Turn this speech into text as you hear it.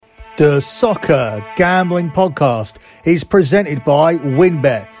The Soccer Gambling Podcast is presented by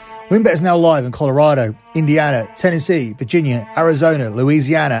WynnBET. WynnBET is now live in Colorado, Indiana, Tennessee, Virginia, Arizona,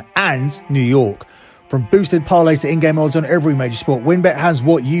 Louisiana, and New York. From boosted parlays to in-game odds on every major sport, WynnBET has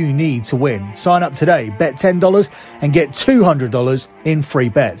what you need to win. Sign up today, bet $10 and get $200 in free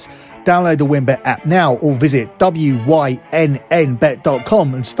bets. Download the WynnBET app now or visit wynnbet.com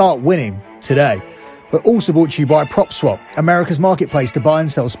and start winning today. We're also brought to you by PropSwap, America's marketplace to buy and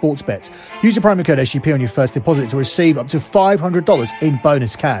sell sports bets. Use the promo code SGP on your first deposit to receive up to $500 in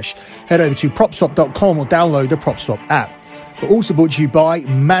bonus cash. Head over to PropSwap.com or download the PropSwap app. We're also brought to you by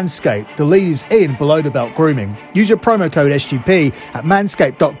Manscaped, the leaders in below-the-belt grooming. Use your promo code SGP at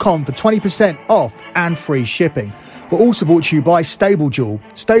manscaped.com for 20% off and free shipping. We're also brought to you by StableDuel.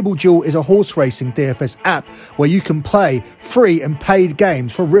 StableDuel is a horse racing DFS app where you can play free and paid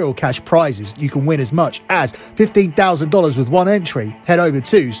games for real cash prizes. You can win as much as $15,000 with one entry. Head over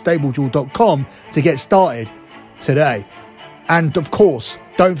to StableDuel.com to get started today. And of course,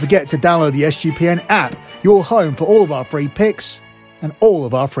 don't forget to download the SGPN app, your home for all of our free picks and all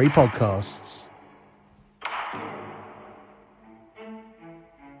of our free podcasts.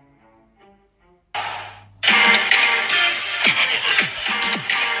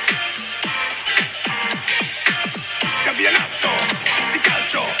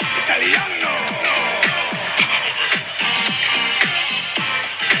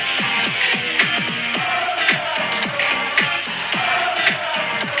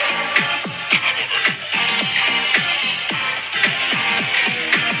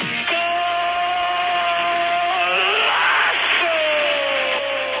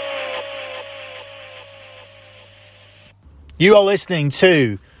 You are listening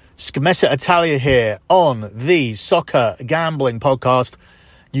to Scommessa Italia here on the Soccer Gambling Podcast.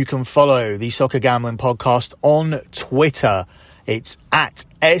 You can follow the Soccer Gambling Podcast on Twitter. It's at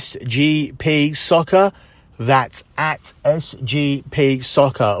SGP Soccer. That's at SGP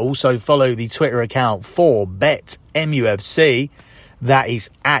Soccer. Also follow the Twitter account for BetMUFC. That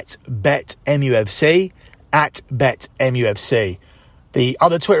is at BetMUFC, at BetMUFC. The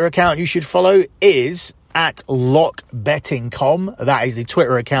other Twitter account you should follow is at LockBetting.com. That is the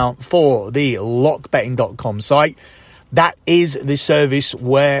Twitter account for the LockBetting.com site. That is the service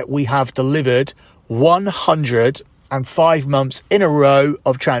where we have delivered 105 months in a row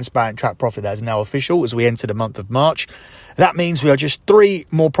of transparent track profit. That is now official as we enter the month of March. That means we are just 3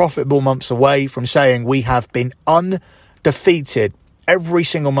 more profitable months away from saying we have been undefeated every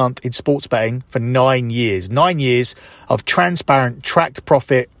single month in sports betting for 9 years. 9 years of transparent, tracked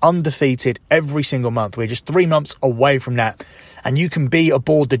profit, undefeated every single month. We're just 3 months away from that. And you can be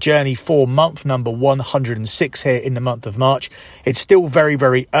aboard the journey for month number 106 here in the month of March. It's still very,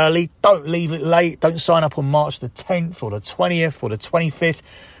 very early. Don't leave it late. Don't sign up on March the 10th or the 20th or the 25th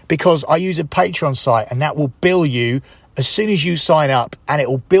because I use a Patreon site and that will bill you as soon as you sign up, and it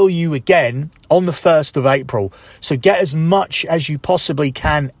will bill you again on the 1st of April. So get as much as you possibly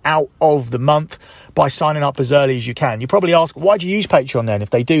can out of the month by signing up as early as you can. You probably ask, why do you use Patreon then if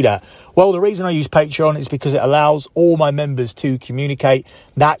they do that? Well, the reason I use Patreon is because it allows all my members to communicate.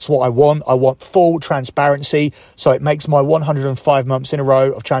 That's what I want. I want full transparency. So it makes my 105 months in a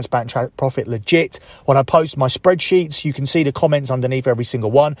row of transparent profit legit. When I post my spreadsheets, you can see the comments underneath every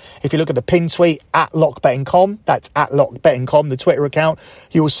single one. If you look at the pinned tweet at LockBetting.com, that's at LockBetting.com, the Twitter account,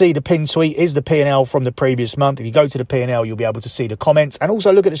 you will see the pinned tweet is the P&L from the previous month. If you go to the P&L, you'll be able to see the comments and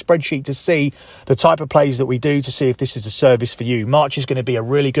also look at the spreadsheet to see the type of plays that we do to see if this is a service for you. March is going to be a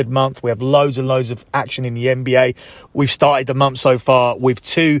really good month. We have loads and loads of action in the NBA. We've started the month so far with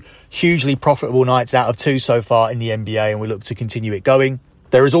 2 hugely profitable nights out of 2 so far in the NBA, and we look to continue it going.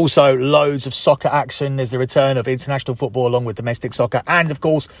 There is also loads of soccer action. There's the return of international football along with domestic soccer. And, of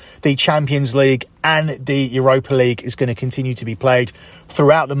course, the Champions League and the Europa League is going to continue to be played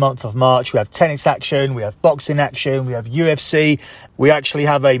throughout the month of March. We have tennis action. We have boxing action. We have UFC. We actually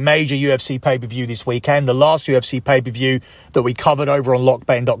have a major UFC pay-per-view this weekend. The last UFC pay-per-view that we covered over on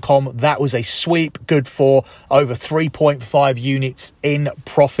LockBetting.com, that was a sweep, good for over 3.5 units in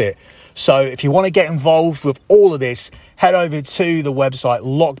profit. So if you want to get involved with all of this, head over to the website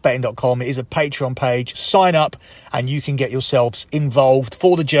lockbetting.com. It is a Patreon page. Sign up and you can get yourselves involved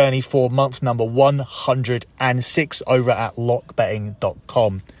for the journey for month number 106 over at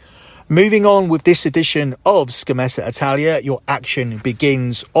lockbetting.com. Moving on with this edition of Scommessa Italia, your action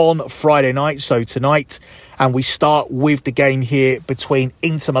begins on Friday night, so tonight, and we start with the game here between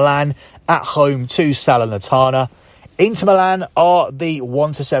Inter Milan at home to Salernitana. Inter Milan are the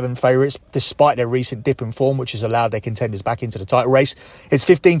 1-7 favourites, despite their recent dip in form, which has allowed their contenders back into the title race. It's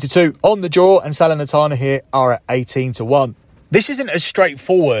 15-2 on the draw, and Salernitana here are at 18-1. This isn't as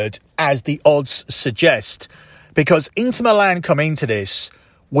straightforward as the odds suggest, because Inter Milan come into this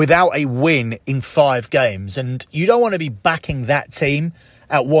without a win in 5 games, and you don't want to be backing that team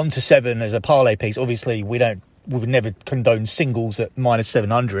at 1-7 as a parlay piece. Obviously, we would never condone singles at minus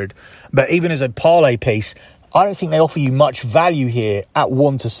 700, but even as a parlay piece, I don't think they offer you much value here at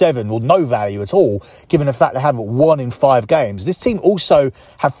 1-7, or no value at all, given the fact they haven't won in 5 games. This team also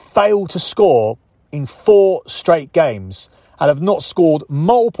have failed to score in 4 straight games and have not scored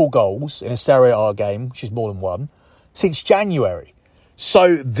multiple goals in a Serie A game, which is more than one, since January.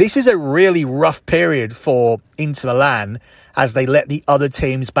 So this is a really rough period for Inter Milan as they let the other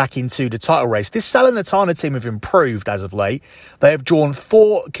teams back into the title race. This Salernitana team have improved as of late. They have drawn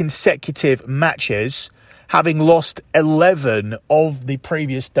 4 consecutive matches, having lost 11 of the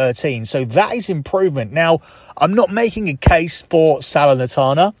previous 13. So that is improvement. Now, I'm not making a case for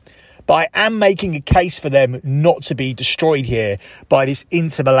Salernitana, but I am making a case for them not to be destroyed here by this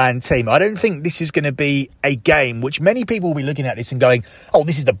Inter Milan team. I don't think this is going to be a game which many people will be looking at this and going, oh,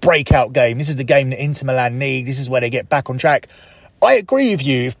 this is the breakout game. This is the game that Inter Milan need. This is where they get back on track. I agree with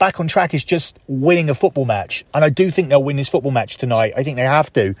you if back on track is just winning a football match. And I do think they'll win this football match tonight. I think they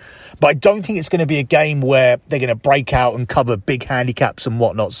have to. But I don't think it's going to be a game where they're going to break out and cover big handicaps and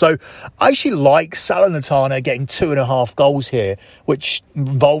whatnot. So I actually like Salernitana getting 2.5 goals here, which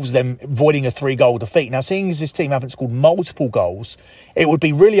involves them avoiding a 3-goal defeat. Now, seeing as this team haven't scored multiple goals, it would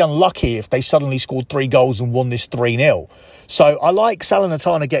be really unlucky if they suddenly scored 3 goals and won this 3-0. So I like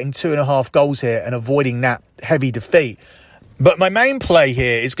Salernitana getting 2.5 goals here and avoiding that heavy defeat. But my main play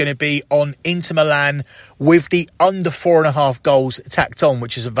here is going to be on Inter Milan with the under 4.5 goals tacked on,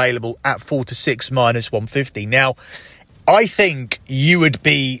 which is available at 4-6 minus 150. Now, I think you would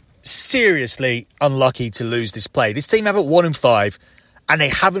be seriously unlucky to lose this play. This team haven't won in 5 and they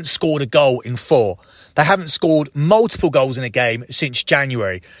haven't scored a goal in 4. They haven't scored multiple goals in a game since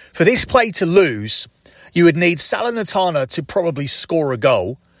January. For this play to lose, you would need Salernitana to probably score a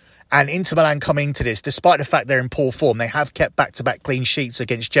goal. And Inter Milan coming into this, despite the fact they're in poor form, they have kept back-to-back clean sheets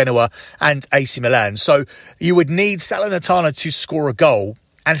against Genoa and AC Milan. So you would need Salernitana to score a goal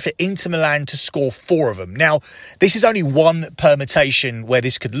and for Inter Milan to score 4 of them. Now, this is only one permutation where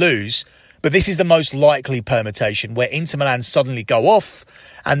this could lose, but this is the most likely permutation where Inter Milan suddenly go off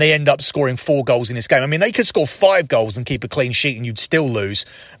and they end up scoring 4 goals in this game. I mean, they could score 5 goals and keep a clean sheet and you'd still lose.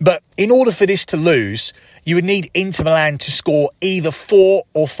 But in order for this to lose, you would need Inter Milan to score either 4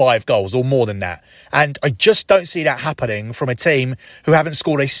 or 5 goals or more than that. And I just don't see that happening from a team who haven't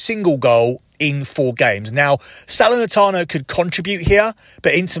scored a single goal in 4 games. Now, Salernitana could contribute here,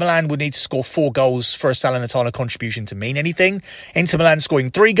 but Inter Milan would need to score 4 goals for a Salernitana contribution to mean anything. Inter Milan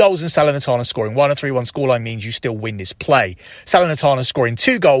scoring 3 goals and Salernitana scoring 1, a 3-1 scoreline means you still win this play. Salernitana scoring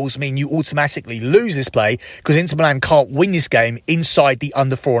 2 goals mean you automatically lose this play because Inter Milan can't win this game inside the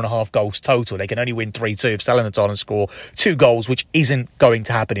under 4.5 goals total. They can only win 3-2 if Salernitana score 2 goals, which isn't going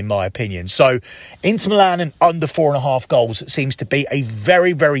to happen in my opinion. So Inter Milan and under 4.5 goals seems to be a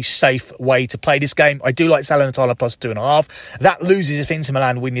very, very safe way to play this game. I do like Salernitana plus 2.5. That loses if Inter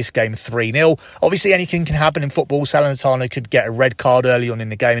Milan win this game 3-0. Obviously, anything can happen in football. Salernitana could get a red card early on in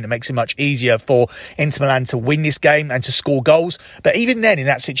the game and it makes it much easier for Inter Milan to win this game and to score goals. But even then, in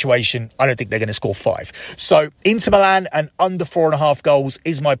that situation, I don't think they're going to score 5. So Inter Milan and under 4.5 goals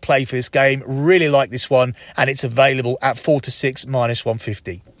is my play for this game. Really like this one and it's available at 4-6 minus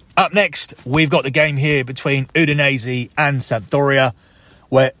 150. Up next, we've got the game here between Udinese and Sampdoria,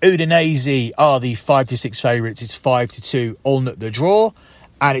 where Udinese are the 5-6 favourites. It's 5-2 on the draw,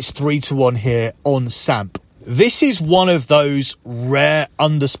 and it's 3-1 here on Samp. This is one of those rare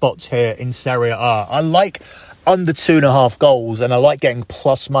underspots here in Serie A. I like under 2.5 goals, and I like getting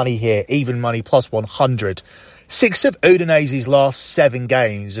plus money here, even money plus 100. 6 of Udinese's last 7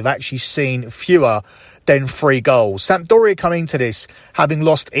 games have actually seen fewer than 3 goals. Sampdoria coming into this having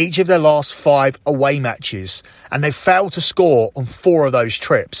lost each of their last 5 away matches, and they've failed to score on 4 of those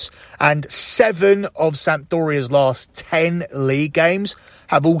trips. And 7 of Sampdoria's last 10 league games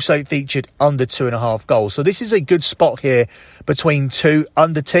have also featured under 2.5 goals. So this is a good spot here between 2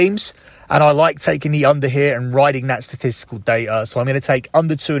 under teams, and I like taking the under here and riding that statistical data. So I'm going to take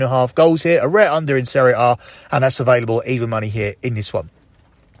under 2.5 goals here, a rare under in Serie A, and that's available even money here in this one.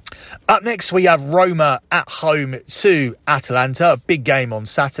 Up next, we have Roma at home to Atalanta. A big game on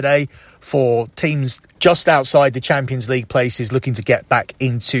Saturday for teams just outside the Champions League places looking to get back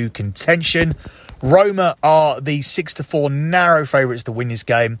into contention. Roma are the 6-4 narrow favourites to win this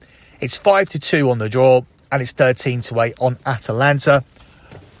game. It's 5-2 on the draw and it's 13-8 on Atalanta.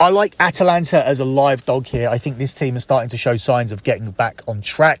 I like Atalanta as a live dog here. I think this team is starting to show signs of getting back on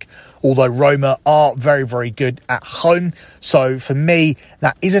track, although Roma are very, very good at home. So for me,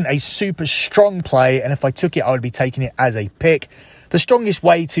 that isn't a super strong play, and if I took it, I would be taking it as a pick. The strongest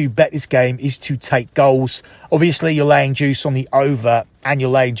way to bet this game is to take goals. Obviously, you're laying juice on the over and you're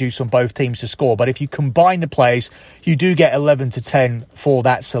laying juice on both teams to score. But if you combine the plays, you do get 11 to 10 for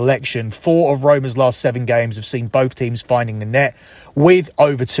that selection. 4 of Roma's last 7 games have seen both teams finding the net with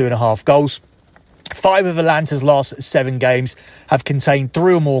over 2.5 goals. 5 of Atalanta's last 7 games have contained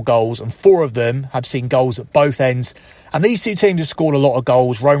 3 or more goals, and 4 of them have seen goals at both ends. And these two teams have scored a lot of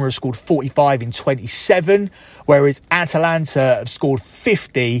goals. Roma has scored 45 in 27, whereas Atalanta have scored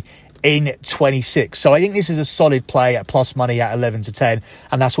 50 in 26. So I think this is a solid play at plus money at 11 to 10,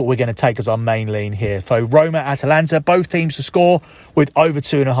 and that's what we're going to take as our main lean here. So Roma, Atalanta, both teams to score with over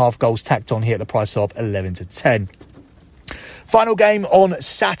 2.5 goals tacked on here at the price of 11 to 10. Final game on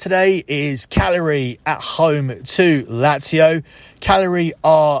Saturday is Cagliari at home to Lazio. Cagliari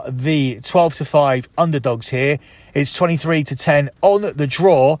are the 12 to 5 underdogs here. It's 23 to 10 on the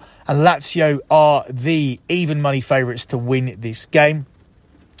draw, and Lazio are the even money favourites to win this game.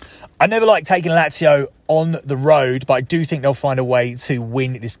 I never like taking Lazio on the road, but I do think they'll find a way to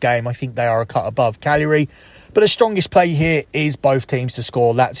win this game. I think they are a cut above Cagliari. But the strongest play here is both teams to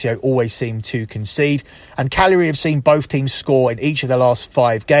score. Lazio always seem to concede. And Cagliari have seen both teams score in each of their last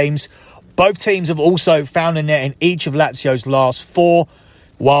 5 games. Both teams have also found a net in each of Lazio's last 4,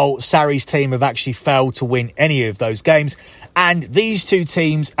 while Sarri's team have actually failed to win any of those games. And these two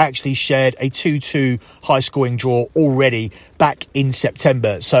teams actually shared a 2-2 high-scoring draw already back in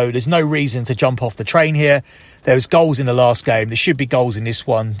September. So there's no reason to jump off the train here. There was goals in the last game. There should be goals in this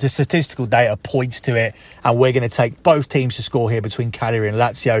one. The statistical data points to it. And we're going to take both teams to score here between Cagliari and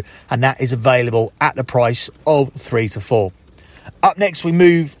Lazio. And that is available at the price of 3 to 4. Up next, we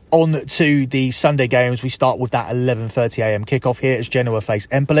move on to the Sunday games. We start with that 11:30am kickoff here as Genoa face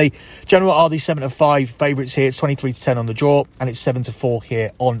Empoli. Genoa are the 7 to 5 favourites here. It's 23 to 10 on the draw, and it's 7 to 4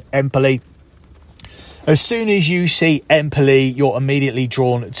 here on Empoli. As soon as you see Empoli, you're immediately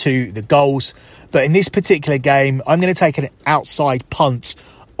drawn to the goals. But in this particular game, I'm going to take an outside punt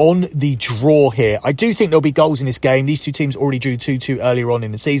on the draw here. I do think there'll be goals in this game. These two teams already drew 2-2 earlier on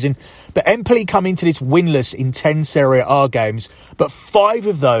in the season. But Empoli come into this winless in 10 Serie A games, but 5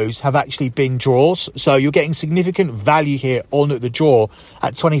 of those have actually been draws. So you're getting significant value here on the draw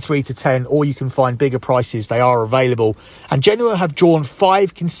at 23 to 10, or you can find bigger prices. They are available. And Genoa have drawn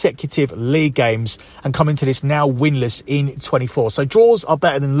 5 consecutive league games and come into this now winless in 24. So draws are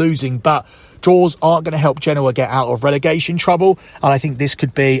better than losing, but draws aren't going to help Genoa get out of relegation trouble, and I think this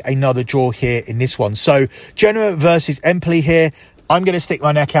could be another draw here in this one. So Genoa versus Empoli here. I'm going to stick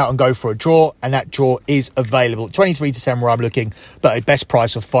my neck out and go for a draw, and that draw is available. 23 to 10 where I'm looking, but a best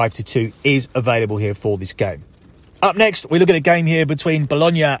price of 5 to 2 is available here for this game. Up next, we look at a game here between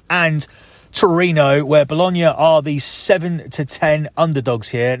Bologna and Torino, where Bologna are the 7 to 10 underdogs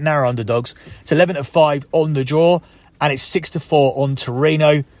here, narrow underdogs. It's 11 to 5 on the draw, and it's 6 to 4 on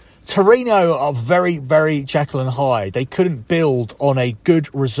Torino. Torino are very, very Jekyll and Hyde. They couldn't build on a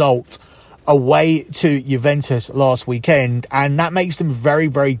good result away to Juventus last weekend, and that makes them very,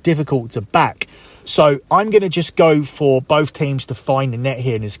 very difficult to back. So I'm going to just go for both teams to find the net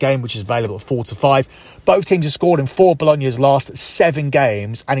here in this game, which is available at 4 to 5. Both teams have scored in 4 of Bologna's last 7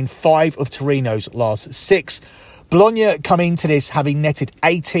 games and in 5 of Torino's last 6. Bologna come into this having netted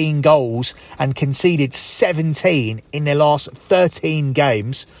 18 goals and conceded 17 in their last 13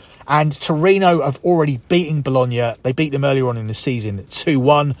 games. And Torino have already beaten Bologna. They beat them earlier on in the season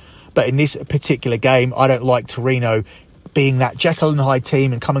 2-1. But in this particular game, I don't like Torino being that Jekyll and Hyde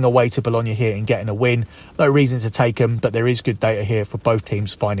team and coming away to Bologna here and getting a win. No reason to take them, but there is good data here for both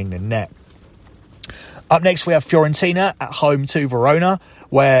teams finding the net. Up next, we have Fiorentina at home to Verona,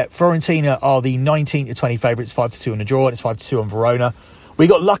 where Fiorentina are the 19 to 20 favourites, 5 to 2 on the draw, and it's 5 to 2 on Verona. We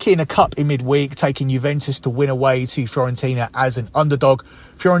got lucky in a cup in midweek, taking Juventus to win away to Fiorentina as an underdog.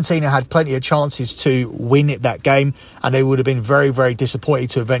 Fiorentina had plenty of chances to win that game, and they would have been very, very disappointed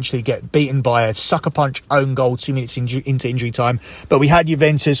to eventually get beaten by a sucker punch own goal 2 minutes into injury time. But we had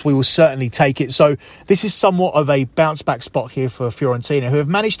Juventus, we will certainly take it. So this is somewhat of a bounce back spot here for Fiorentina, who have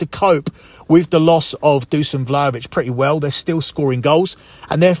managed to cope with the loss of Dusan Vlahovic pretty well. They're still scoring goals,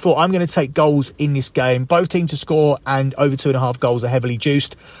 and therefore I'm going to take goals in this game. Both teams to score and over 2.5 goals are heavily juiced.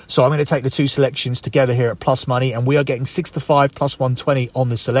 So I'm going to take the two selections together here at plus money, and we are getting 6 to 5 plus 120 on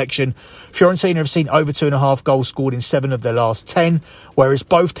the selection. Fiorentina have seen over 2.5 goals scored in 7 of their last 10, whereas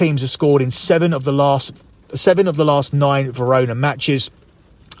both teams have scored in 7 of the last 9 Verona matches.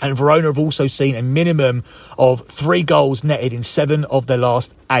 And Verona have also seen a minimum of 3 goals netted in 7 of their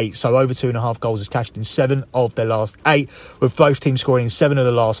last 8. So over 2.5 goals is cashed in 7 of their last 8, with both teams scoring in 7 of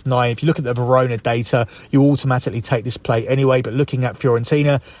the last 9. If you look at the Verona data, you automatically take this play anyway. But looking at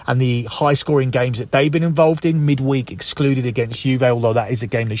Fiorentina and the high-scoring games that they've been involved in, midweek excluded against Juve, although that is a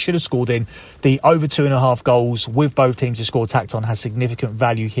game they should have scored in, the over 2.5 goals with both teams to score tacked on has significant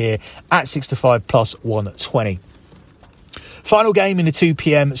value here at 6-5 plus 120. Final game in the 2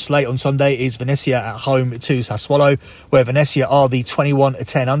 p.m. slate on Sunday is Venezia at home to Sassuolo, where Venezia are the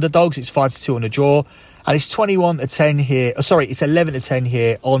 21-10 underdogs. It's 5-2 on the draw, and it's 21-10 here. It's 11-10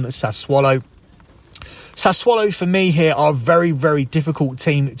 here on Sassuolo. Sassuolo, for me here, are a very, very difficult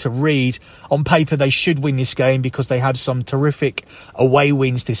team to read. On paper, they should win this game because they have some terrific away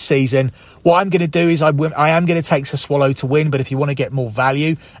wins this season. What I'm going to do is I am going to take Sassuolo to win, but if you want to get more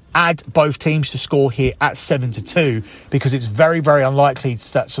value, add both teams to score here at 7-2, because it's very, very unlikely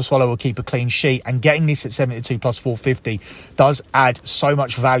that Sassuolo will keep a clean sheet, and getting this at 7-2 plus 450 does add so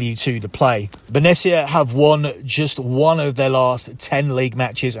much value to the play. Venezia have won just one of their last 10 league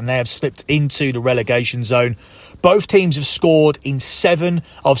matches, and they have slipped into the relegation zone. Both teams have scored in 7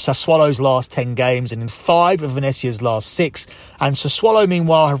 of Sassuolo's last 10 games and in 5 of Venezia's last 6. And Sassuolo,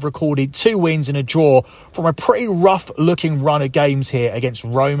 meanwhile, have recorded 2 wins and a draw from a pretty rough-looking run of games here against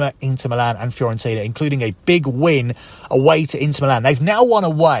Roma, Inter Milan and Fiorentina, including a big win away to Inter Milan. They've now won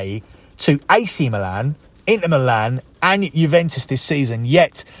away to AC Milan, Inter Milan and Juventus this season,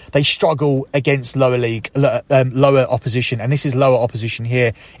 yet they struggle against lower opposition, and this is lower opposition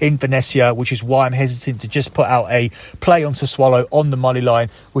here in Venezia, which is why I'm hesitant to just put out a play on Sassuolo on the money line,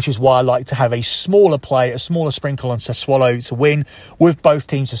 which is why I like to have a smaller sprinkle on Sassuolo to win, with both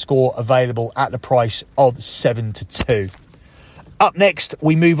teams to score available at the price of 7-2. Up next,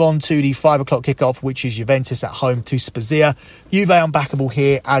 we move on to the 5 o'clock kickoff, which is Juventus at home to Spezia. Juve unbackable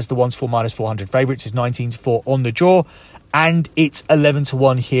here as the 1-4 minus 400 favourites. Is 19-4 on the draw, and it's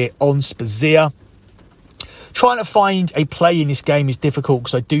 11-1 here on Spezia. Trying to find a play in this game is difficult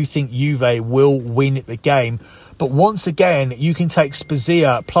because I do think Juve will win the game. But once again, you can take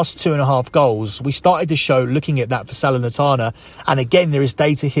Spezia plus 2.5 goals. We started the show looking at that for Salernitana. And again, there is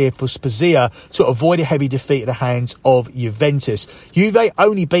data here for Spezia to avoid a heavy defeat at the hands of Juventus. Juve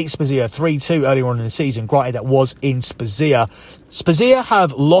only beat Spezia 3-2 earlier on in the season. Granted, that was in Spezia. Spezia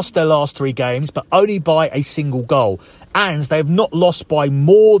have lost their last 3 games, but only by a single goal. And they have not lost by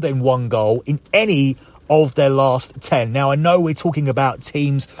more than 1 goal in any of their last 10. Now, I know we're talking about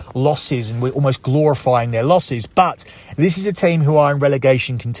teams' losses and we're almost glorifying their losses, but this is a team who are in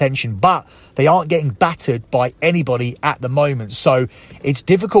relegation contention, but they aren't getting battered by anybody at the moment. So it's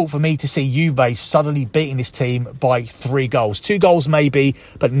difficult for me to see Juve suddenly beating this team by 3 goals. 2 goals maybe,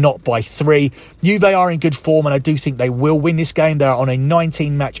 but not by 3. Juve are in good form, and I do think they will win this game. They are on a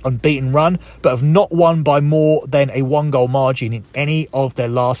 19-match unbeaten run, but have not won by more than a 1-goal margin in any of their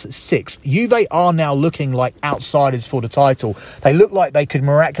last 6. Juve are now looking like outsiders for the title. They look like they could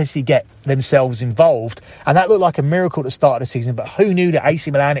miraculously get themselves involved, and that looked like a miracle at the start of the season, but who knew that AC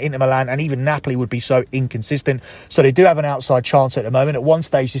Milan, Inter Milan and even Napoli would be so inconsistent? So they do have an outside chance at the moment. At one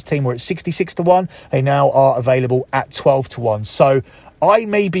stage this team were at 66-1. They now are available at 12-1. So I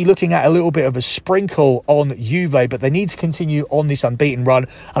may be looking at a little bit of a sprinkle on Juve, but they need to continue on this unbeaten run,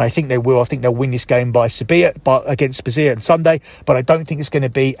 and I think they will. I think they'll win this game by against Spezia on Sunday, but I don't think it's going to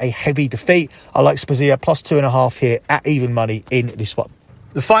be a heavy defeat. I like Spezia plus 2.5 here at even money in this one.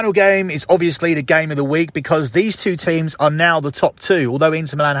 The final game is obviously the game of the week, because these two teams are now the top 2, although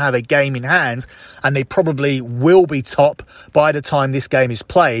Inter Milan have a game in hand, and they probably will be top by the time this game is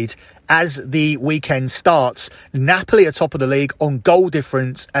played. As the weekend starts, Napoli are top of the league on goal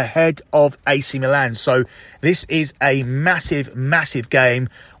difference ahead of AC Milan. So this is a massive, massive game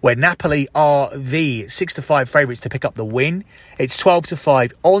where Napoli are the 6-5 favourites to pick up the win. It's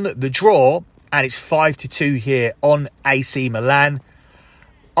 12-5 on the draw, and it's 5-2 here on AC Milan.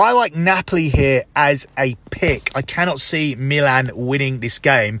 I like Napoli here as a pick. I cannot see Milan winning this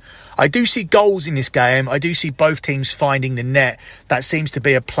game. I do see goals in this game. I do see both teams finding the net. That seems to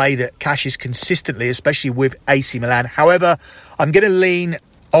be a play that cashes consistently, especially with AC Milan. However, I'm going to lean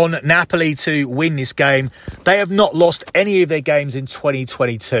on Napoli to win this game. They have not lost any of their games in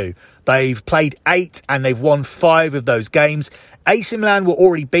 2022. They've played 8 and they've won 5 of those games. AC Milan were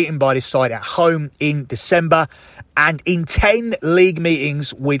already beaten by this side at home in December. And in 10 league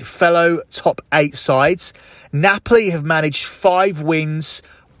meetings with fellow top 8 sides, Napoli have managed 5 wins,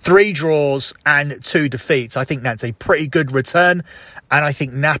 3 draws and 2 defeats. I think that's a pretty good return, and I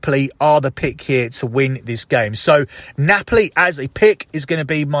think Napoli are the pick here to win this game. So Napoli as a pick is going to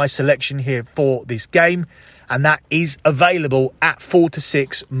be my selection here for this game, and that is available at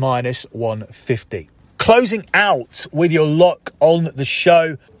 4-6 minus 150. Closing out with your lock on the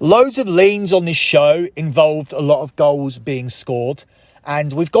show. Loads of leans on this show involved a lot of goals being scored.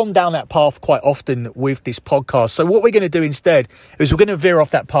 And we've gone down that path quite often with this podcast. So what we're going to do instead is we're going to veer off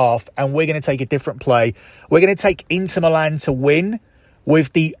that path and we're going to take a different play. We're going to take Inter Milan to win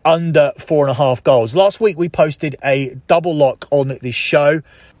with the under 4.5 goals. Last week we posted a double lock on this show.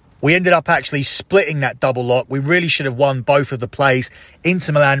 We ended up actually splitting that double lock. We really should have won both of the plays.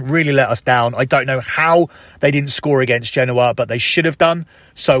 Inter Milan really let us down. I don't know how they didn't score against Genoa, but they should have done.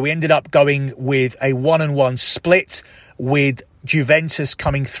 So we ended up going with a 1-1 split with Juventus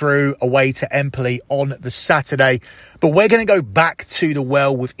coming through away to Empoli on the Saturday. But we're going to go back to the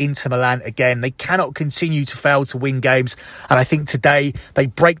well with Inter Milan again. They cannot continue to fail to win games. And I think today they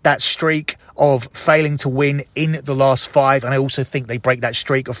break that streak of failing to win in the last 5. And I also think they break that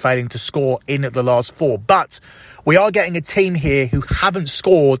streak of failing to score in the last 4. But we are getting a team here who haven't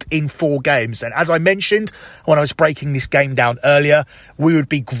scored in 4 games. And as I mentioned when I was breaking this game down earlier, we would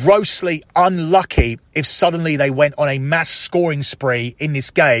be grossly unlucky if suddenly they went on a mass scoring spree in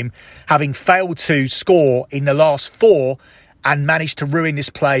this game, having failed to score in the last 4 and managed to ruin this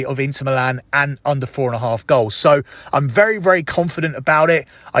play of Inter Milan and under 4.5 goals. So I'm very, very confident about it.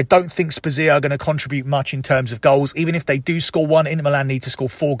 I don't think Spezia are going to contribute much in terms of goals. Even if they do score 1, Inter Milan need to score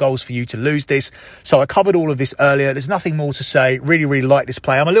 4 goals for you to lose this. So I covered all of this earlier. There's nothing more to say. Really, really like this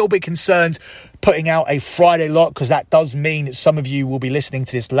play. I'm a little bit concerned putting out a Friday lock because that does mean that some of you will be listening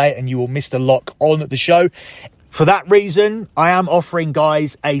to this late and you will miss the lock on the show. For that reason, I am offering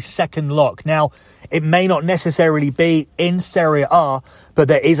guys a second lock. Now, it may not necessarily be in Serie A, but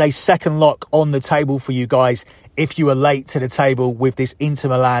there is a second lock on the table for you guys if you are late to the table with this Inter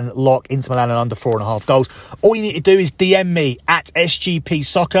Milan lock, Inter Milan and under 4.5 goals. All you need to do is DM me at SGP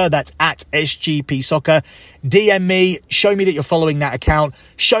Soccer. That's at SGP Soccer. DM me, show me that you're following that account.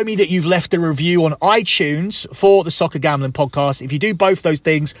 Show me that you've left a review on iTunes for the Soccer Gambling Podcast. If you do both those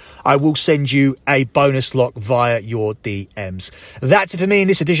things, I will send you a bonus lock via your DMs. That's it for me in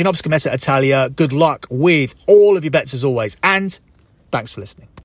this edition of Scommessa Italia. Good luck with all of your bets as always, and thanks for listening.